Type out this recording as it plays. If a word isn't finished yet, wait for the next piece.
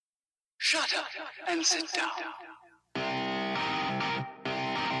Shut up and sit down.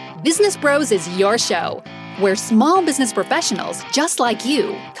 Business Bros is your show, where small business professionals just like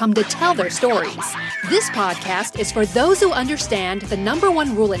you come to tell their stories. This podcast is for those who understand the number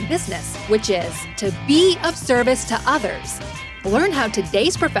one rule in business, which is to be of service to others. Learn how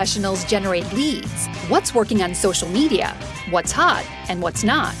today's professionals generate leads, what's working on social media, what's hot and what's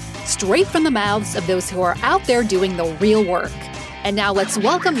not, straight from the mouths of those who are out there doing the real work. And now let's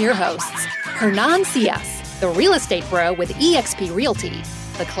welcome your hosts, Hernan Cias, the real estate bro with eXp Realty,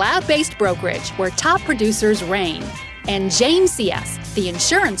 the cloud-based brokerage where top producers reign, and James Cias, the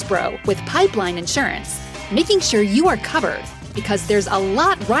insurance bro with Pipeline Insurance, making sure you are covered because there's a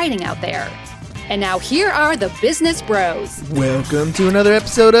lot riding out there. And now here are the Business Bros. Welcome to another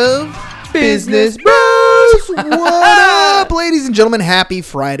episode of Business Bros. What up, ladies and gentlemen? Happy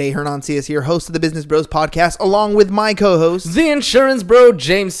Friday. Hernan Cias here, host of the Business Bros podcast, along with my co-host, the insurance bro,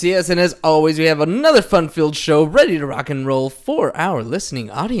 James Cias. And as always, we have another fun-filled show ready to rock and roll for our listening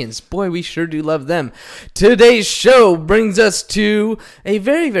audience. Boy, we sure do love them. Today's show brings us to a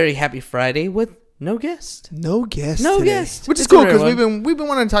very, very happy Friday with no guest. No guest. Which is It's cool a rare because one. we've been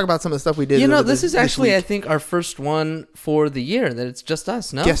wanting to talk about some of the stuff we did. You know, over this is actually, week. I think, our first one for the year that it's just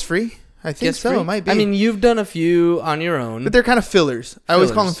us, no? Guest free. I think so. It might be. I mean, you've done a few on your own. But they're kind of fillers. I always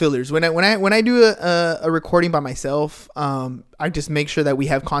call them fillers. When I do a recording by myself, I just make sure that we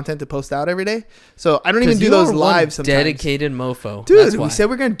have content to post out every day. So I don't even do those live sometimes. Dedicated mofo. Dude, we said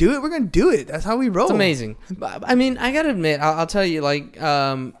we're gonna do it. We're gonna do it. That's how we roll. It's amazing. I mean, I gotta admit, I'll tell you, like,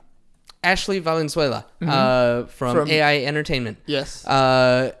 Ashley Valenzuela from AI Entertainment. Yes.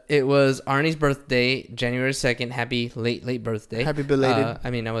 It was Arnie's birthday, January 2nd. Happy late birthday. Happy belated.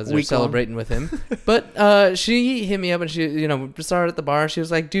 I mean, I was there celebrating with him. But she hit me up and she, we started at the bar. She was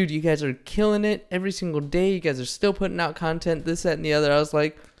like, dude, you guys are killing it every single day. You guys are still putting out content, this, that, and the other. I was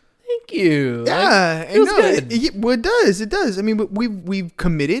like, thank you. Yeah, it good. It does. I mean, we've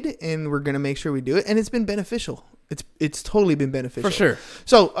committed and we're going to make sure we do it. And it's been beneficial. It's totally been beneficial. For sure.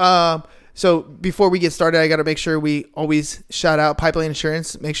 So before we get started, I got to make sure we always shout out Pipeline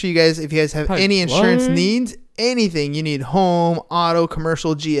Insurance. Make sure if you guys have any insurance needs, anything you need, home, auto,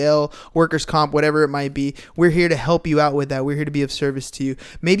 commercial, GL, workers' comp, whatever it might be, we're here to help you out with that. We're here to be of service to you.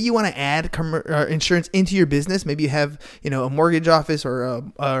 Maybe you want to add insurance into your business. Maybe you have, a mortgage office or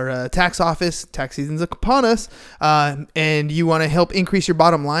a tax office. Tax season's upon us, and you want to help increase your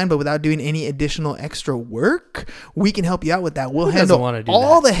bottom line, but without doing any additional extra work. We can help you out with that. We'll handle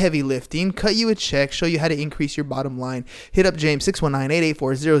all the heavy lifting, cut you a check, show you how to increase your bottom line. Hit up James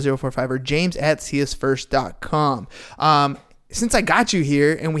 619-884-0045 or james@ciasfirst.com. Since I got you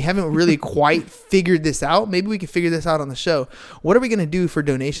here and we haven't really quite figured this out, maybe we can figure this out on the show. What are we going to do for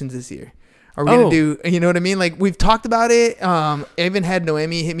donations this year? Are we going to do, you know what I mean? Like, we've talked about it. I even had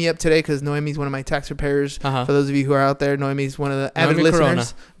Noemi hit me up today because Noemi's one of my tax preparers. For those of you who are out there, Noemi's one of the avid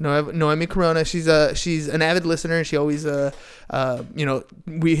listeners. Noemi Corona. She's an avid listener, and she always,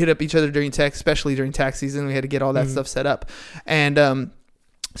 we hit up each other during tax, especially during tax season. We had to get all that stuff set up. And,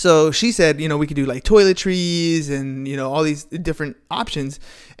 so she said, we could do like toiletries and, all these different options.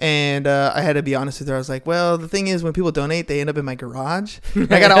 And I had to be honest with her. I was like, well, the thing is, when people donate, they end up in my garage. I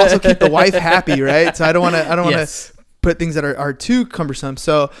got to also keep the wife happy, right? So I don't want to put things that are too cumbersome.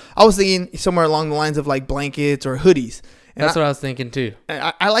 So I was thinking somewhere along the lines of like blankets or hoodies. And That's what I was thinking too.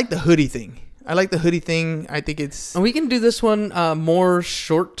 I like the hoodie thing. I think it's... And we can do this one more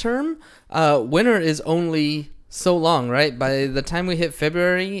short term. Winter is only... so long, right? By the time we hit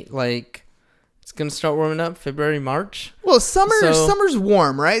February, like, it's gonna start warming up. February, March. Well, summer's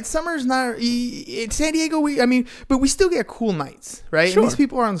warm, right? Summer's not in San Diego. But we still get cool nights, right? Sure. And these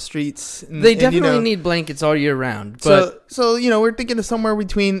people are on the streets. They definitely need blankets all year round. But so we're thinking of somewhere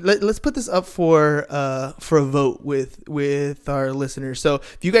between. Let's put this up for a vote with our listeners. So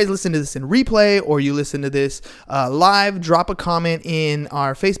if you guys listen to this in replay or you listen to this live, drop a comment in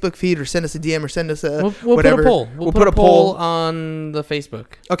our Facebook feed or send us a DM or send us a we'll whatever. Put a poll. We'll put a poll on the Facebook.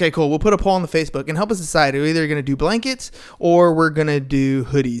 Okay, cool. We'll put a poll on the Facebook and help us decide. We're either going to do blankets or we're going to do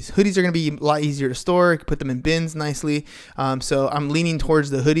hoodies. Hoodies are going to be a lot easier to store. You can put them in bins nicely. So I'm leaning towards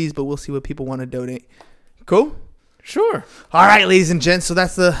the hoodies, but we'll see what people want to donate. Cool? Sure. All right, ladies and gents. So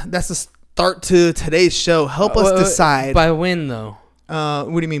that's the start to today's show. Help us decide. By when, though?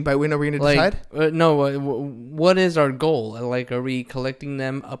 What do you mean by when are we going to decide? No, what is our goal? Like, are we collecting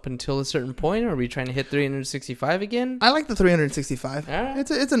them up until a certain point? Or are we trying to hit 365 again? I like the 365. All right.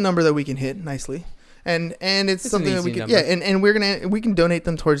 It's a number that we can hit nicely. And it's something that we can, number. and we can donate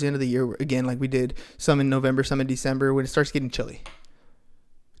them towards the end of the year again, like we did some in November, some in December when it starts getting chilly.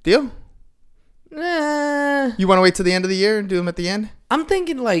 Deal? You want to wait till the end of the year and do them at the end? I'm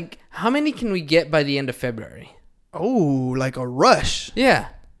thinking like, how many can we get by the end of February? Oh, like a rush. Yeah.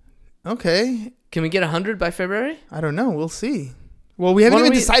 Okay. Can we get 100 by February? I don't know. We'll see. Well, we haven't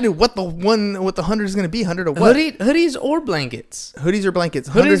even decided what the 100 is going to be. 100 or what? Hoodies or blankets? Hoodies or blankets?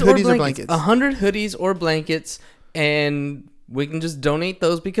 100 hoodies or blankets? 100 hoodies or blankets, and we can just donate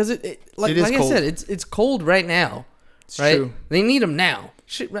those because like I said, it's cold right now. It's right? true. They need them now.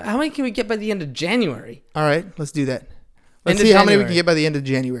 How many can we get by the end of January? All right, let's do that. Let's see how many we can get by the end of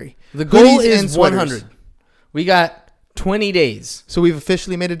January. The goal is 100. We got 20 days. So we've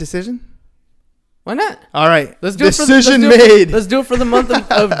officially made a decision? Why not? All right. Let's do decision made. Let's do it for the month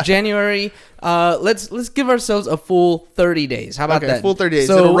of January. Let's give ourselves a full 30 days. How about that? Full 30 days.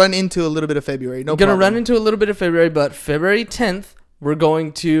 So it'll run into a little bit of February. No problem. Run into a little bit of February, but February 10th, we're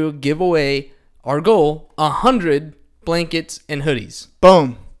going to give away our goal, 100 blankets and hoodies.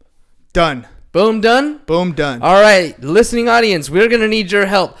 Boom. Done. Boom, done? Boom, done. All right, listening audience, we're going to need your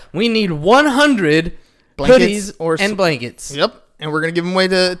help. We need 100 hoodies and blankets. Yep. And we're going to give them away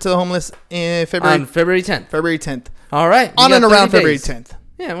to the homeless in February. On February 10th. February 10th. All right. On and around February 10th.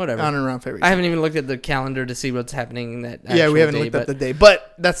 Yeah, whatever. On and around February 10th. I haven't even looked at the calendar to see what's happening that we haven't looked at the day.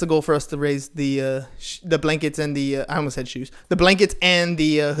 But that's the goal for us to raise the blankets and I almost said shoes. The blankets and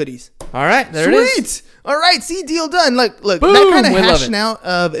the hoodies. All right, there it is. Sweet. All right, see, deal done. Look, Boom, that kind of hashing out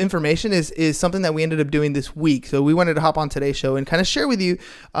of information is something that we ended up doing this week. So we wanted to hop on today's show and kind of share with you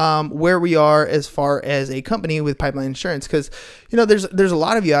where we are as far as a company with Pipeline Insurance, because there's a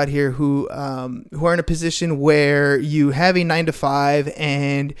lot of you out here who are in a position where you have a 9-to-5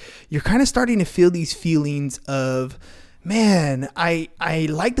 and you're kind of starting to feel these feelings of, man, I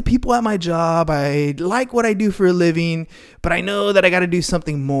like the people at my job. I like what I do for a living, but I know that I got to do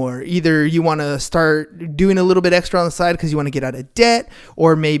something more. Either you want to start doing a little bit extra on the side because you want to get out of debt,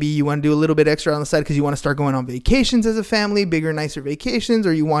 or maybe you want to do a little bit extra on the side because you want to start going on vacations as a family, bigger, nicer vacations,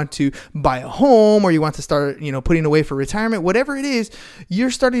 or you want to buy a home, or you want to start, putting away for retirement. Whatever it is,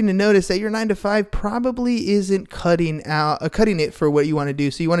 you're starting to notice that your 9-to-5 probably isn't cutting it for what you want to do.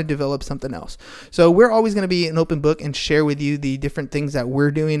 So you want to develop something else. So we're always going to be an open book and share with you the different things that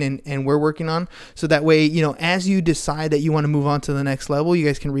we're doing and we're working on. So that way, as you decide that you want to move on to the next level, you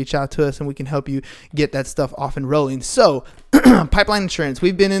guys can reach out to us and we can help you get that stuff off and rolling. So Pipeline Insurance,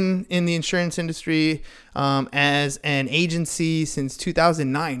 we've been in the insurance industry as an agency since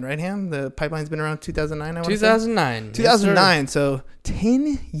 2009, right, Ham? The Pipeline's been around 2009, 2009. 2009. Yes, so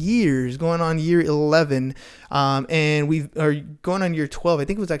 10 years, going on year 11. And we are going on year 12. I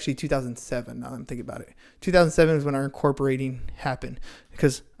think it was actually 2007, now I'm thinking about it. 2007 is when our incorporating happened,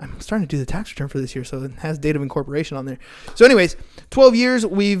 because I'm starting to do the tax return for this year, so it has date of incorporation on there. So anyways, 12 years,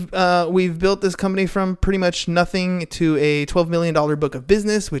 we've built this company from pretty much nothing to a $12 million book of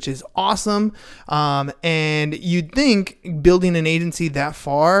business, which is awesome. And you'd think building an agency that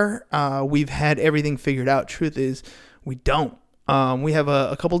far, we've had everything figured out. Truth is, we don't. We have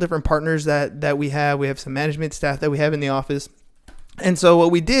a couple different partners that we have. We have some management staff that we have in the office. And so what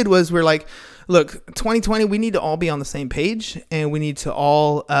we did was we're like, look, 2020, we need to all be on the same page, and we need to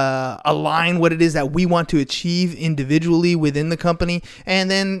all align what it is that we want to achieve individually within the company, and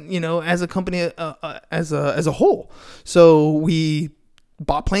then, as a company, as a whole. So we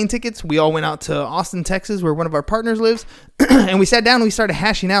bought plane tickets. We all went out to Austin, Texas, where one of our partners lives, and we sat down and we started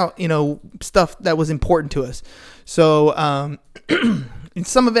hashing out, stuff that was important to us. So,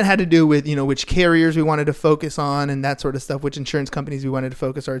 some of it had to do with, which carriers we wanted to focus on and that sort of stuff, which insurance companies we wanted to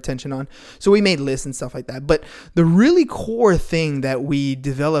focus our attention on. So we made lists and stuff like that. But the really core thing that we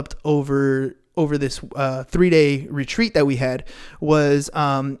developed over this 3-day retreat that we had was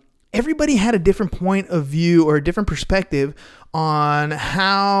everybody had a different point of view or a different perspective on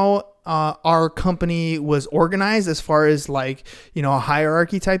how our company was organized, as far as like, a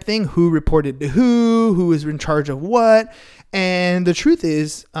hierarchy type thing, who reported to who was in charge of what. And the truth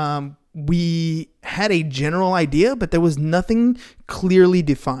is, we had a general idea, but there was nothing clearly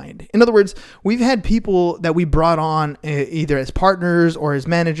defined. In other words, we've had people that we brought on either as partners or as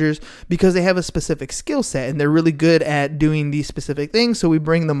managers because they have a specific skill set and they're really good at doing these specific things. So we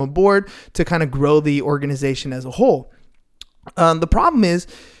bring them aboard to kind of grow the organization as a whole. The problem is,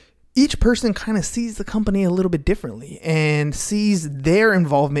 each person kind of sees the company a little bit differently and sees their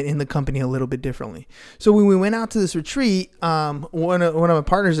involvement in the company a little bit differently. So when we went out to this retreat, one of my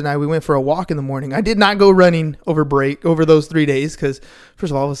partners and I, we went for a walk in the morning. I did not go running over those 3 days because,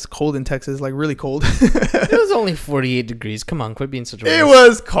 first of all, it was cold in Texas, like really cold. It was only 48 degrees. Come on, quit being such a It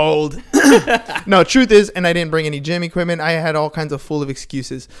was cold. No, truth is, and I didn't bring any gym equipment. I had all kinds of full of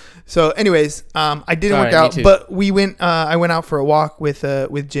excuses. So anyways, I didn't work out, but we went. I went out for a walk with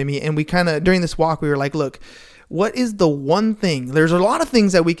Jimmy. and we kind of, during this walk, we were like, look, what is the one thing? There's a lot of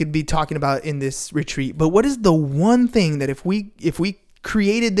things that we could be talking about in this retreat, but what is the one thing that if we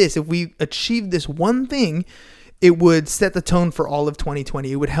created this, if we achieved this one thing, it would set the tone for all of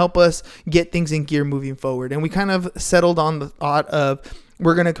 2020. It would help us get things in gear moving forward. And we kind of settled on the thought of,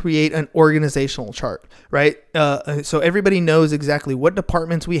 we're going to create an organizational chart, right? So everybody knows exactly what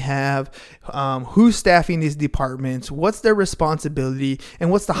departments we have, who's staffing these departments, what's their responsibility, and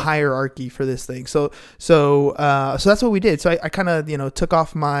what's the hierarchy for this thing. So that's what we did. So I kind of, took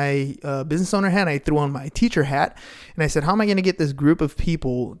off my business owner hat, and I threw on my teacher hat, and I said, how am I going to get this group of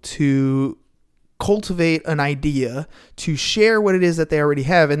people to cultivate an idea, to share what it is that they already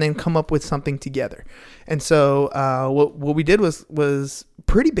have, and then come up with something together? And so what we did was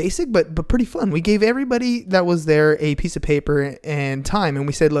pretty basic, but pretty fun. We gave everybody that was there a piece of paper and time, and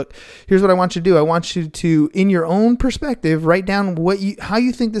we said, look, here's what I want you to do. I want you to, in your own perspective, write down how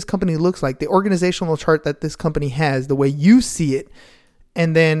you think this company looks like, the organizational chart that this company has, the way you see it,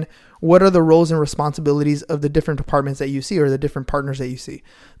 and then what are the roles and responsibilities of the different departments that you see, or the different partners that you see.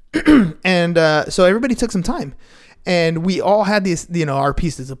 And so everybody took some time, and we all had these, our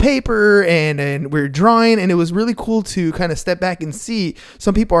pieces of paper, and we're drawing, and it was really cool to kind of step back and see.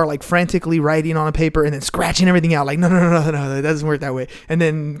 Some people are like frantically writing on a paper and then scratching everything out, like, no, that doesn't work that way. And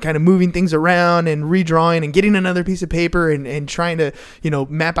then kind of moving things around and redrawing and getting another piece of paper and trying to,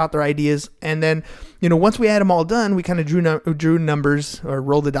 map out their ideas. And then, once we had them all done, we kind of drew numbers, or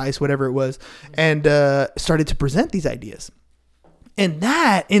rolled the dice, whatever it was, and started to present these ideas. And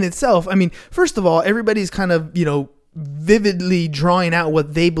that in itself, I mean, first of all, everybody's kind of, vividly drawing out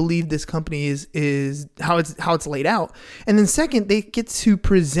what they believe this company is how it's laid out. And then second, they get to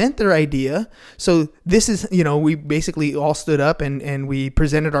present their idea. So this is, we basically all stood up and we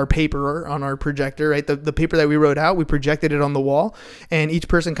presented our paper on our projector, right? The paper that we wrote out, we projected it on the wall, and each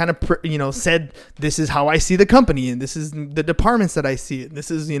person kind of, said, this is how I see the company, and this is the departments that I see it.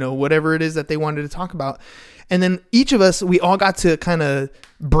 This is, whatever it is that they wanted to talk about. And then each of us, we all got to kind of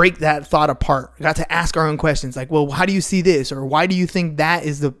break that thought apart. We got to ask our own questions, like, well, how do you see this? Or why do you think that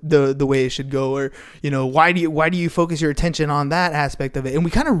is the way it should go? Or, why do you focus your attention on that aspect of it? And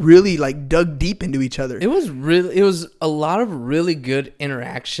we kind of really like dug deep into each other. It was a lot of really good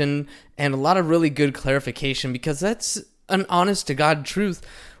interaction and a lot of really good clarification, because that's an honest to God truth.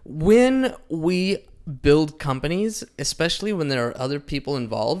 When we build companies, especially when there are other people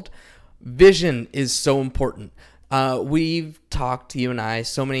involved, vision is so important. We've talked, you and I,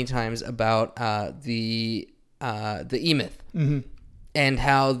 so many times about the E-Myth, and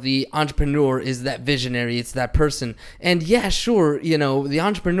how the entrepreneur is that visionary. It's that person. And yeah, sure, the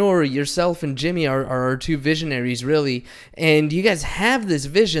entrepreneur, yourself and Jimmy are our two visionaries, really. And you guys have this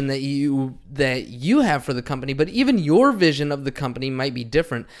vision that you have for the company, but even your vision of the company might be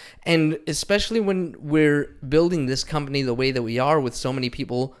different. And especially when we're building this company the way that we are, with so many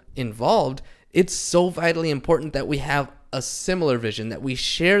people involved, it's so vitally important that we have a similar vision, that we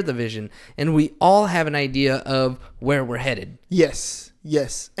share the vision, and we all have an idea of where we're headed. Yes.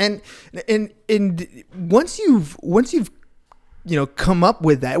 And once you've come up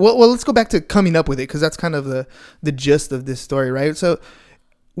with that, well, let's go back to coming up with it, because that's kind of the gist of this story, right? So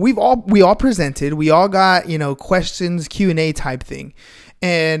we all presented, we all got, questions, Q&A type thing.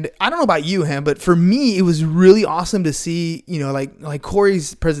 And I don't know about you, Ham, but for me, it was really awesome to see, like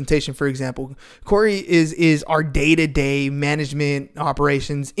Corey's presentation, for example. Corey is our day-to-day management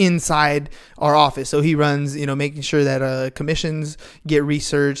operations inside our office. So he runs, making sure that commissions get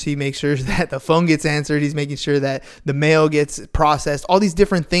researched. He makes sure that the phone gets answered. He's making sure that the mail gets processed. All these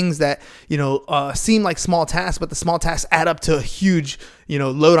different things that, seem like small tasks, but the small tasks add up to a huge,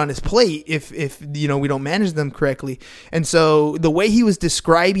 load on his plate if we don't manage them correctly. And so the way he was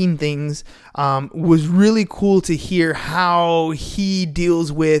describing things was really cool to hear how he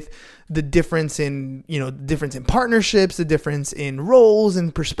deals with the difference in partnerships, the difference in roles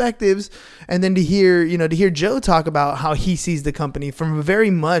and perspectives. And then to hear Joe talk about how he sees the company from a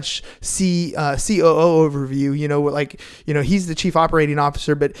very much COO overview, he's the chief operating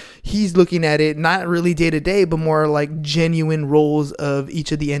officer, but he's looking at it not really day to day, but more like genuine roles of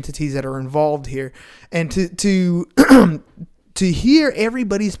each of the entities that are involved here. And to hear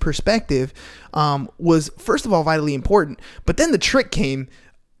everybody's perspective was, first of all, vitally important. But then the trick came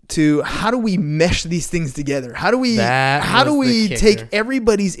to, how do we mesh these things together? How do we take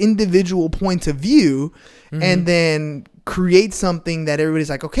everybody's individual point of view and then create something that everybody's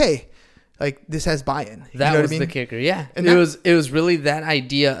like, okay, like this has buy-in. That was the kicker. Yeah. And it was really that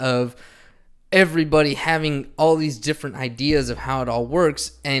idea of everybody having all these different ideas of how it all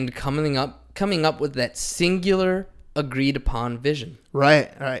works, and coming up with that singular agreed upon vision.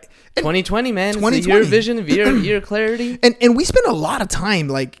 Right. 2020, man. 2020. It's your vision, your clarity. And we spent a lot of time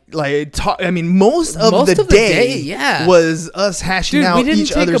most of the day yeah, was us hashing out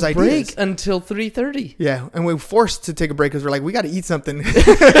each other's ideas. We didn't take a break until 3:30. Yeah, and we were forced to take a break because we're like, we got to eat something.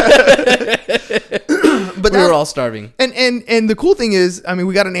 But we were all starving. And the cool thing is, I mean,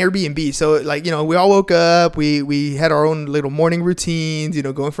 we got an Airbnb, so like, you know, we all woke up, we had our own little morning routines, you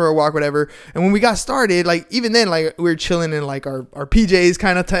know, going for a walk, whatever. And when we got started, like even then, like we were chilling in like our PJs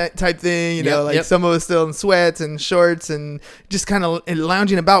kind of type thing, you know, some of us still in sweats and shorts and just kind of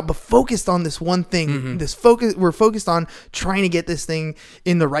lounging about, but focused on this one thing. Mm-hmm. We're focused on trying to get this thing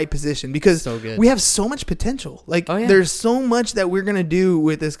in the right position because we have so much potential. Like there's so much that we're gonna do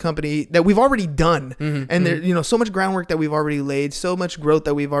with this company that we've already done. Mm-hmm. And there, you know, so much groundwork that we've already laid, so much growth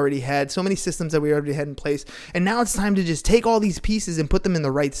that we've already had, so many systems that we already had in place. And now it's time to just take all these pieces and put them in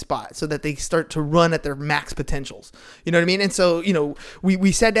the right spot so that they start to run at their max potentials. You know what I mean? And so, you know,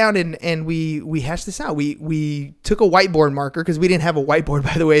 we sat down and we hashed this out. We took a whiteboard marker because we didn't have a whiteboard,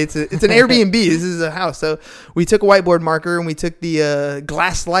 by the way. It's an Airbnb. This is a house. So we took a whiteboard marker and we took the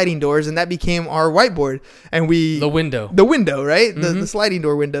glass sliding doors, and that became our whiteboard. And the window, right? Mm-hmm. The sliding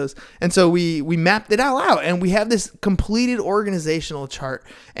door windows. And so we mapped it all out, and we have this completed organizational chart.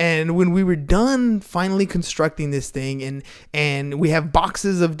 And when we were done finally constructing this thing, and we have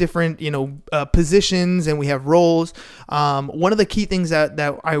boxes of different, you know, positions, and we have roles. One of the key things that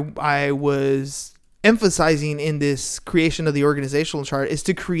I was emphasizing in this creation of the organizational chart is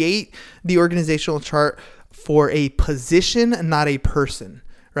to create the organizational chart for a position, not a person,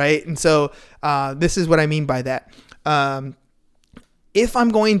 right? And so this is what I mean by that. If I'm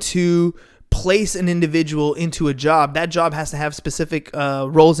going to place an individual into a job, that job has to have specific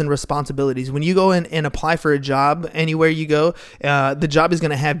roles and responsibilities. When you go in and apply for a job anywhere you go, the job is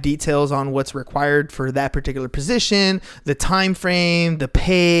going to have details on what's required for that particular position, the time frame, the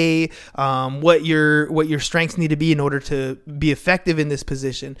pay, what your strengths need to be in order to be effective in this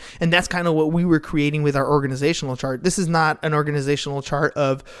position. And that's kind of what we were creating with our organizational chart. This is not an organizational chart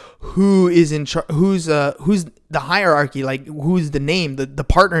of who is in charge, who's the hierarchy, like who's the name, the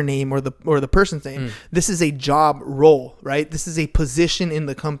partner name, or the person's name. This is a job role, right? This is a position in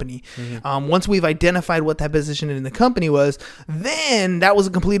the company. Mm-hmm. Once we've identified what that position in the company was, then that was a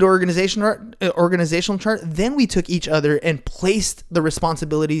complete organizational chart. Then we took each other and placed the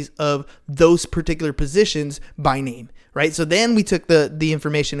responsibilities of those particular positions by name. Right. So then we took the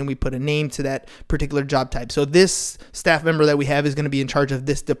information and we put a name to that particular job type. So this staff member that we have is going to be in charge of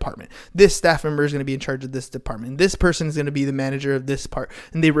this department. This staff member is going to be in charge of this department. This person is going to be the manager of this part,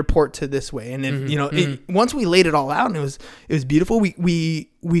 and they report to this way. And if, once we laid it all out, and it was beautiful,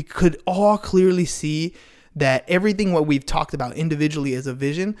 we could all clearly see that everything what we've talked about individually as a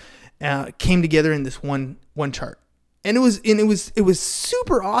vision came together in this one chart. And it was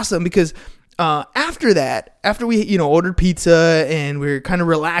super awesome because after we, ordered pizza and we were kind of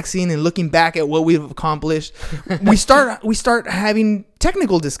relaxing and looking back at what we've accomplished, we start having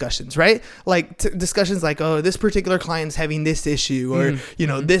technical discussions, right? Like discussions like, oh, this particular client's having this issue, or,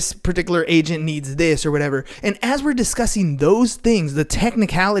 this particular agent needs this or whatever. And as we're discussing those things, the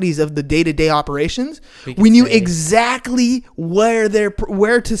technicalities of the day-to-day operations, we knew exactly where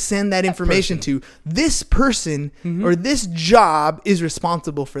to send that information to. This person or this job is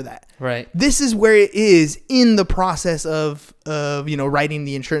responsible for that. Right. This is where it is in the process of writing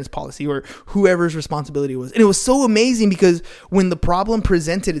the insurance policy, or whoever's responsibility was. And it was so amazing because when the problem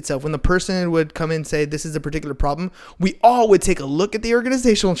presented itself, when the person would come in and say, this is a particular problem, we all would take a look at the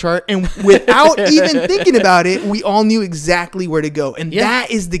organizational chart, and without even thinking about it, we all knew exactly where to go. And that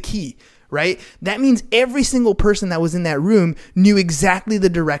is the key, right? That means every single person that was in that room knew exactly the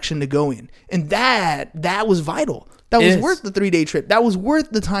direction to go in. And that was vital. That was worth the 3-day trip. That was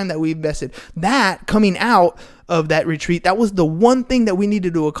worth the time that we invested. That coming out of that retreat, that was the one thing that we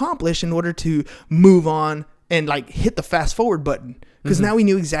needed to accomplish in order to move on and like hit the fast forward button. Because now we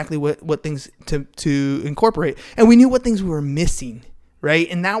knew exactly what things to incorporate, and we knew what things we were missing, right?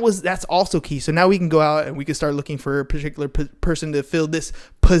 And that's also key. So now we can go out and we can start looking for a particular person to fill this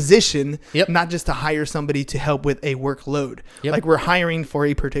position, not just to hire somebody to help with a workload. Like we're hiring for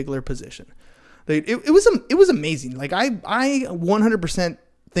a particular position. It was amazing. Like I 100%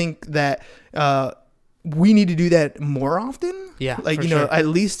 think that we need to do that more often. Yeah, like sure. At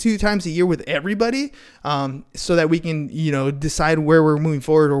least 2 times a year with everybody, so that we can decide where we're moving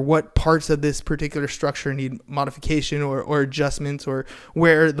forward, or what parts of this particular structure need modification or adjustments, or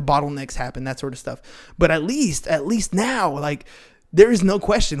where the bottlenecks happen, that sort of stuff. But at least now, like, there is no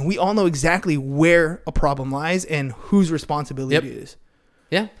question. We all know exactly where a problem lies and whose responsibility it is.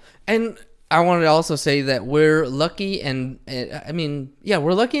 Yeah, and I wanted to also say that we're lucky, and I mean, yeah,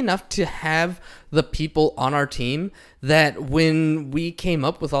 we're lucky enough to have the people on our team that when we came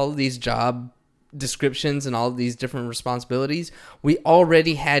up with all of these job descriptions and all of these different responsibilities, we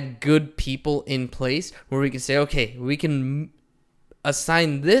already had good people in place where we could say, okay, we can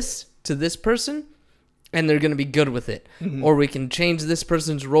assign this to this person and they're going to be good with it. Mm-hmm. Or we can change this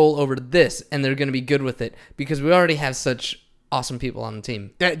person's role over to this and they're going to be good with it, because we already have such awesome people on the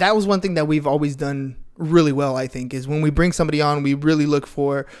team. That was one thing that we've always done really well, I think, is when we bring somebody on, we really look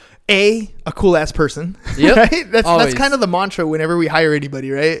for a cool ass person. Yep. Right? That's kind of the mantra whenever we hire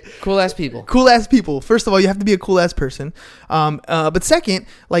anybody, right? Cool ass people. Cool ass people. First of all, you have to be a cool ass person. But second,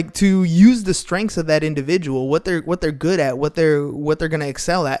 like, to use the strengths of that individual, what they're good at, what they're going to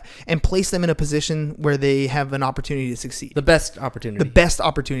excel at, and place them in a position where they have an opportunity to succeed. The best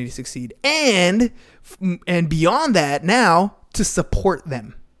opportunity to succeed. And beyond that, now to support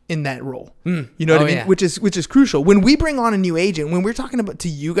them in that role. You know what I mean? Yeah. Which is crucial. When we bring on a new agent, when we're talking about to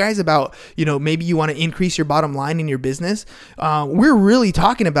you guys about, maybe you want to increase your bottom line in your business, we're really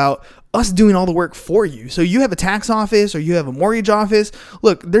talking about us doing all the work for you. So you have a tax office or you have a mortgage office.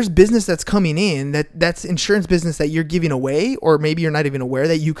 Look, there's business that's coming in that's insurance business that you're giving away, or maybe you're not even aware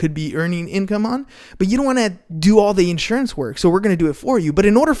that you could be earning income on, but you don't want to do all the insurance work. So we're going to do it for you. But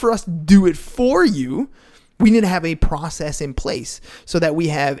in order for us to do it for you, we need to have a process in place so that we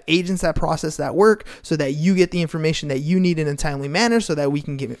have agents that process that work, so that you get the information that you need in a timely manner, so that we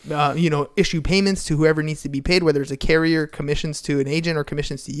can give, issue payments to whoever needs to be paid, whether it's a carrier, commissions to an agent, or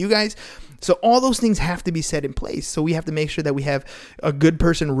commissions to you guys. So all those things have to be set in place. So we have to make sure that we have a good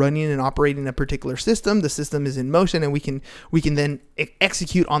person running and operating a particular system. The system is in motion, and we can then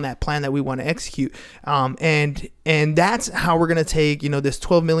execute on that plan that we want to execute. And that's how we're going to take, this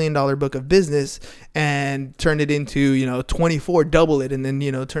 $12 million book of business and turn it into, 24, double it, and then,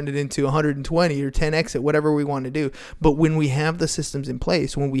 turn it into 120 or 10x it, whatever we want to do. But when we have the systems in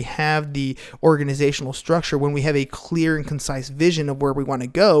place, when we have the organizational structure, when we have a clear and concise vision of where we want to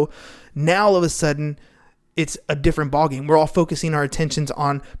go, now all of a sudden it's a different ballgame. We're all focusing our attentions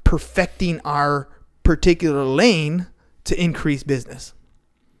on perfecting our particular lane to increase business,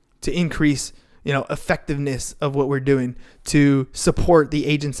 to increase effectiveness of what we're doing, to support the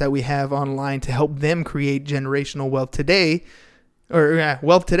agents that we have online, to help them create generational wealth today, or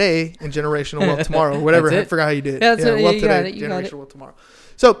wealth today and generational wealth tomorrow, whatever. I forgot how you did it. Wealth today, generational wealth tomorrow.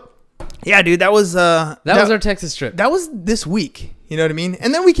 So yeah, dude, that was our Texas trip. That was this week. You know what I mean?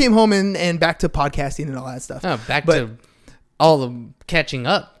 And then we came home and back to podcasting and all that stuff. To all the catching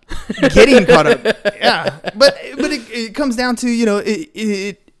up. Getting caught up. Yeah. But it comes down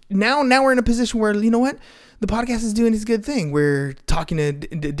to, now we're in a position where, you know what? The podcast is doing its good thing. We're talking to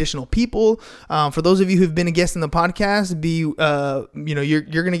additional people. For those of you who've been a guest in the podcast,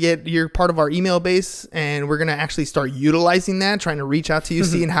 you're part of our email base, and we're going to actually start utilizing that, trying to reach out to you,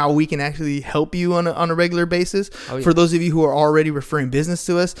 seeing how we can actually help you on a regular basis. Oh, yeah. For those of you who are already referring business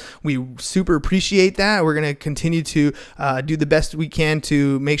to us, we super appreciate that. We're going to continue to do the best we can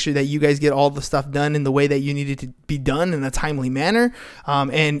to make sure that you guys get all the stuff done in the way that you need it to be done in a timely manner.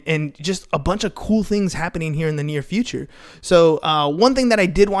 And just a bunch of cool things happening here in the near future. So one thing that I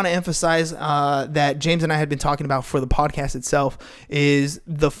did want to emphasize that James and I had been talking about for the podcast itself is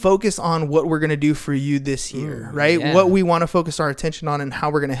the focus on what we're going to do for you this year, right? Yeah. What we want to focus our attention on and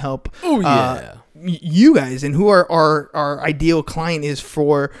how we're going to help you guys, and who our ideal client is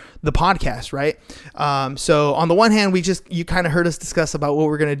for the podcast, right? So on the one hand, you kind of heard us discuss about what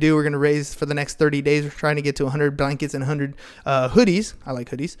we're going to do. We're going to raise for the next 30 days. We're trying to get to 100 blankets and 100 hoodies. I like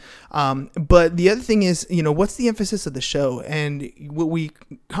hoodies. But the other thing is, what's the emphasis of the show? And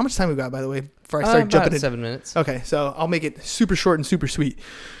how much time we got, by the way, before I start jumping in? 7 minutes. Okay, so I'll make it super short and super sweet.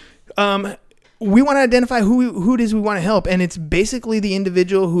 We want to identify who it is we want to help, and it's basically the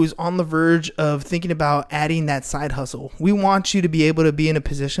individual who's on the verge of thinking about adding that side hustle. We want you to be able to be in a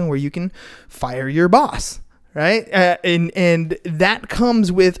position where you can fire your boss, right? And that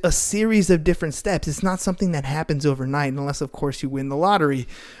comes with a series of different steps. It's not something that happens overnight, unless, of course, you win the lottery.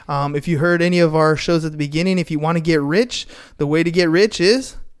 If you heard any of our shows at the beginning, if you want to get rich, the way to get rich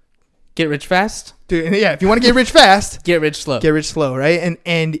is... Get rich fast? Dude, yeah, if you want to get rich fast, get rich slow. Get rich slow, right?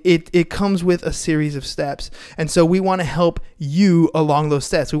 And it comes with a series of steps. And so we want to help you along those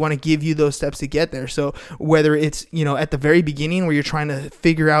steps. We want to give you those steps to get there. So whether it's, at the very beginning where you're trying to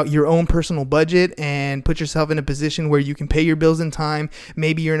figure out your own personal budget and put yourself in a position where you can pay your bills in time,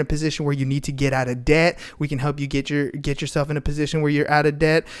 maybe you're in a position where you need to get out of debt. We can help you get yourself in a position where you're out of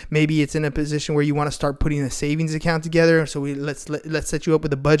debt. Maybe it's in a position where you want to start putting a savings account together. So let's set you up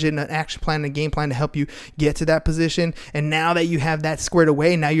with a budget and an action plan and a game plan to help you get to that position. And now that you have that squared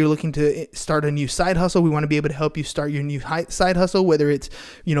away, now you're looking to start a new side hustle. We want to be able to help you start your new side hustle, whether it's,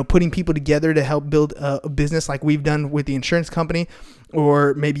 putting people together to help build a business like we've done with the insurance company,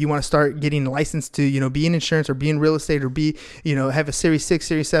 or maybe you want to start getting licensed to, be in insurance or be in real estate or be, have a Series 6,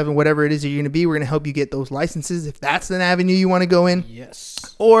 Series 7, whatever it is that you're going to be. We're going to help you get those licenses if that's an avenue you want to go in.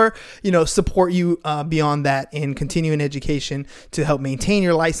 Yes. Or, support you beyond that in continuing education to help maintain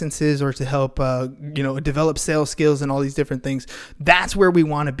your licenses or to help, develop sales skills and all these different things. That's where we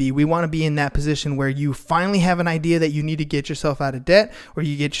want to be. We want to be in that position where you finally have an idea that you need to get yourself out of debt, or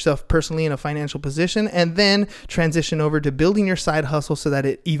you get yourself personally in a financial position, and then transition over to building your side hustle so that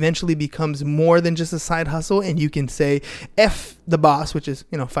it eventually becomes more than just a side hustle, and you can say F the boss, which is,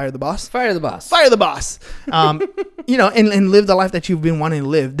 fire the boss. Fire the boss. Fire the boss. And live the life that you've been wanting to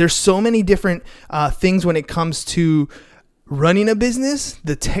live. There's so many different things when it comes to running a business,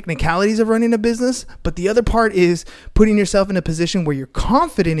 the technicalities of running a business, but the other part is putting yourself in a position where you're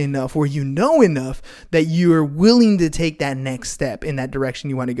confident enough, where you know enough that you're willing to take that next step in that direction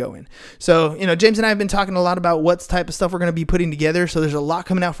you want to go in. So, James and I have been talking a lot about what type of stuff we're going to be putting together. So there's a lot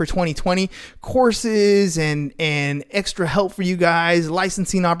coming out for 2020, courses and extra help for you guys,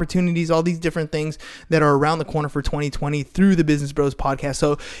 licensing opportunities, all these different things that are around the corner for 2020 through the Business Bros podcast.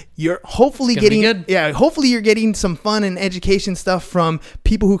 So you're hopefully hopefully you're getting some fun and education stuff from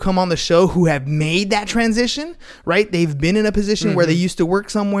people who come on the show who have made that transition, right? They've been in a position where they used to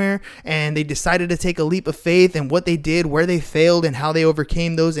work somewhere and they decided to take a leap of faith, and what they did, where they failed, and how they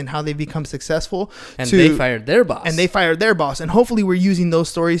overcame those, and how they become successful. And they fired their boss. And hopefully we're using those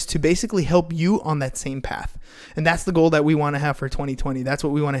stories to basically help you on that same path. And that's the goal that we want to have for 2020. That's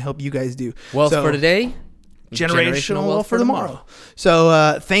what we want to help you guys do. Wealth for today. Generational wealth for tomorrow.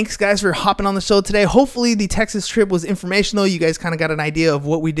 So thanks guys for hopping on the show today. Hopefully the Texas trip was informational. You guys kind of got an idea of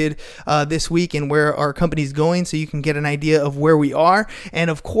what we did this week and where our company's going, so you can get an idea of where we are. And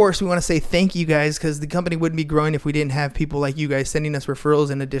of course we want to say thank you guys, because the company wouldn't be growing if we didn't have people like you guys sending us referrals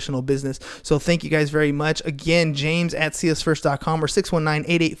and additional business. So thank you guys very much. Again, James at csfirst.com or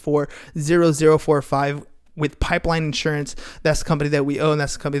 619-884-0045. With Pipeline Insurance. That's the company that we own.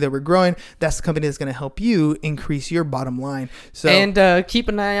 That's the company that we're growing. That's the company that's going to help you increase your bottom line. So, and keep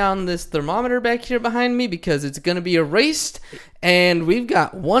an eye on this thermometer back here behind me, because it's going to be erased, and we've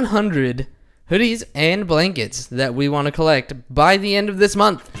got 100 hoodies and blankets that we want to collect by the end of this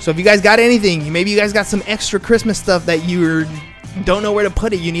month. So if you guys got anything, maybe you guys got some extra Christmas stuff that you don't know where to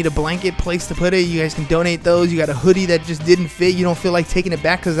put it. You need a blanket place to put it. You guys can donate those. You got a hoodie that just didn't fit. You don't feel like taking it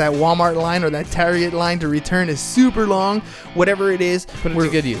back because that Walmart line or that Target line to return is super long. Whatever it is, put it to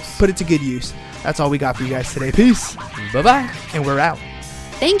good use. Put it to good use. That's all we got for you guys today. Peace. Bye-bye. And we're out.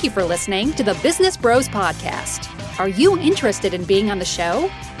 Thank you for listening to the Business Bros Podcast. Are you interested in being on the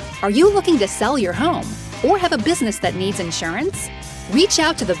show? Are you looking to sell your home or have a business that needs insurance? Reach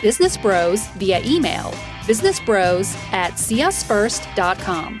out to the Business Bros via email,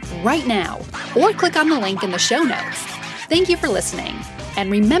 businessbros@csfirst.com right now, or click on the link in the show notes. Thank you for listening. And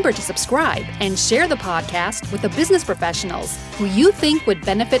remember to subscribe and share the podcast with the business professionals who you think would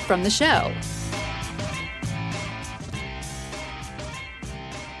benefit from the show.